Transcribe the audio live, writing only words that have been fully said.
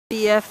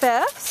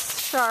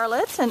BFFs,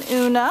 Charlotte and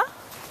Oona.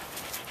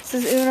 This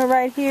is Oona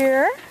right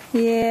here.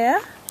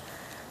 Yeah.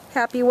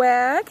 Happy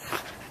wag.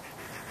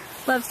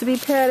 Loves to be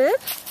petted.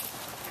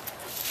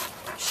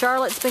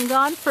 Charlotte's been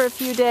gone for a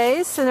few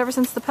days, and ever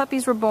since the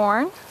puppies were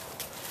born.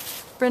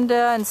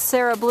 Brenda and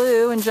Sarah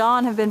Blue and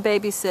John have been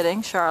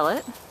babysitting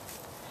Charlotte.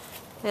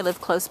 They live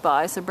close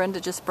by, so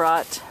Brenda just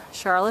brought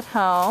Charlotte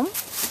home.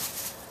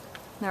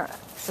 Now,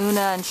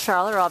 Oona and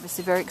Charlotte are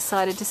obviously very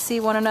excited to see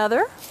one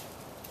another.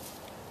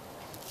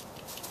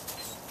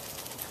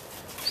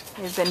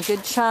 They've been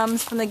good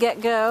chums from the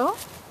get-go.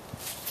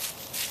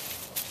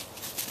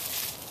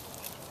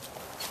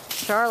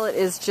 Charlotte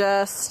is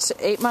just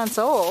 8 months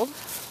old,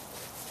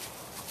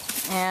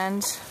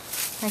 and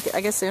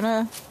I guess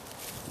Oona,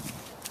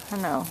 I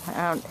don't know,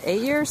 around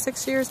 8 years,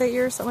 6 years, 8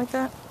 years, something like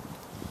that.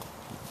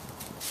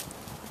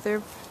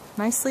 They're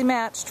nicely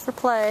matched for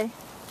play.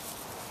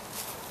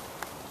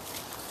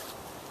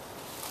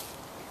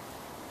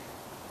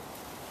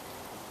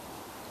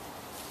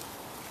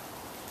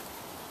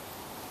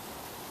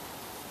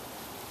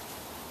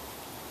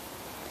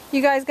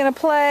 You guys gonna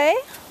play?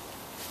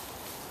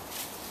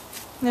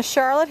 Now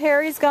Charlotte,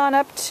 Harry's gone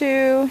up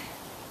to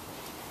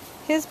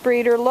his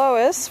breeder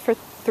Lois for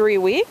 3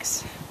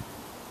 weeks.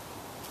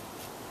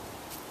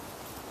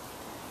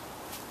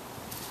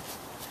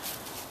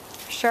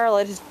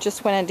 Charlotte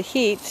just went into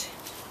heat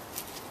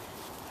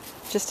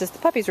just as the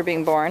puppies were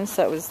being born,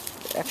 so it was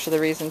actually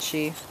the reason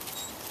she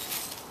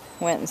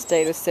went and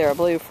stayed with Sarah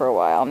Blue for a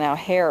while. Now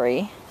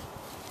Harry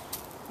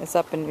is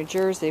up in New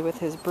Jersey with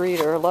his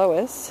breeder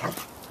Lois,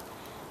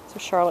 so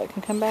Charlotte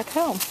can come back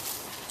home.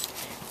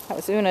 That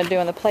was Oona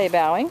doing the play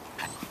bowing.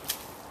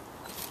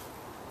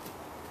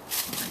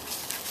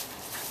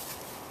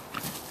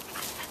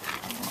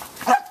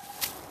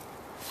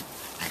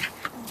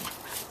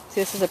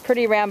 See, this is a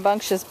pretty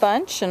rambunctious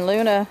bunch, and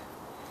Luna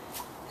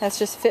has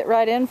just fit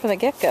right in from the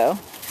get-go.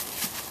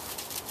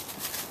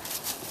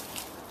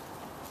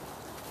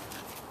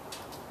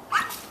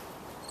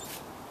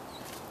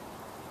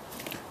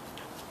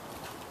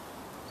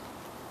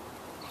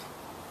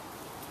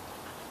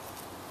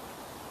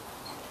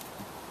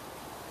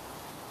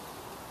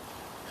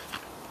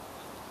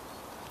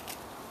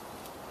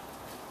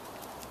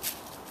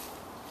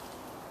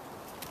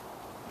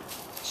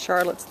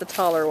 Charlotte's the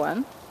taller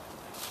one.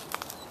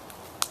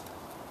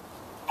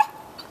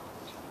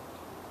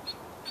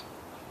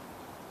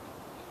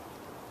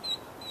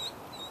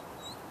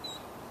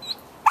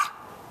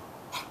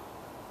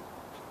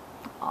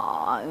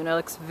 Aw, Oona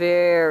looks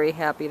very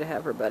happy to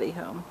have her buddy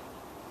home.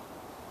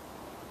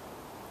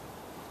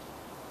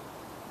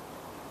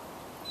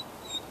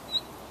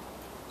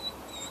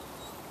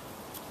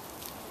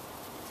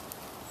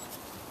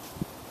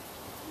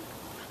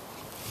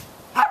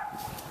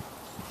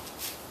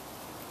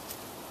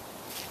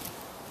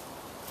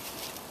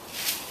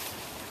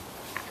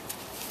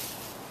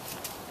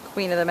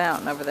 Queen of the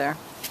mountain over there.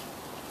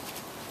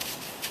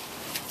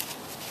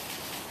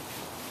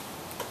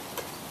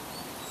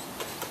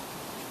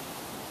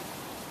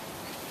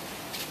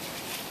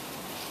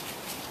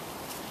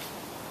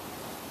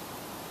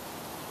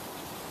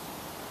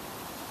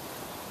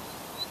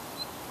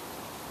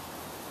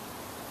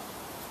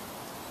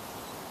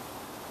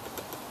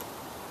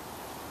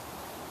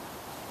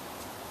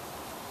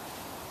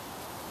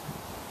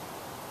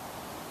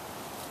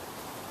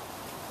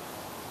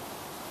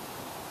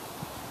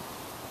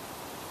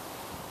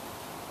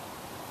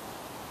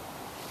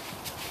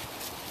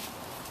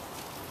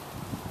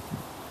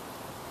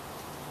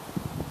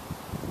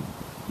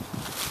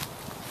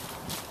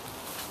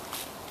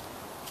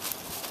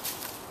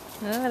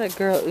 That a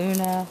girl,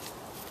 Oona.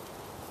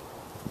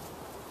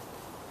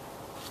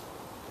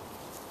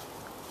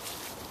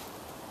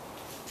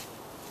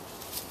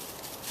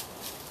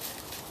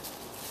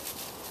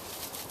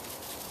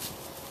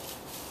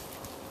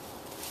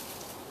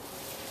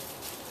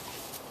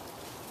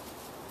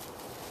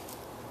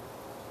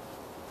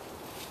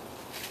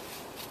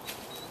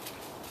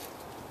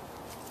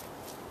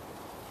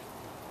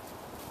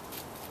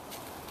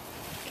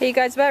 Okay, you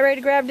guys about ready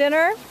to grab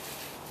dinner?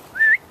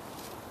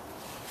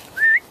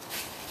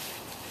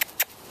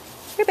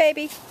 Here,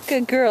 baby.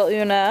 Good girl,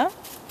 Oona.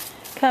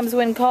 Comes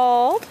when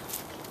called.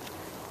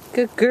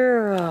 Good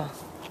girl.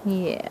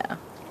 Yeah.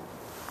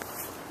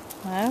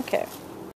 Okay.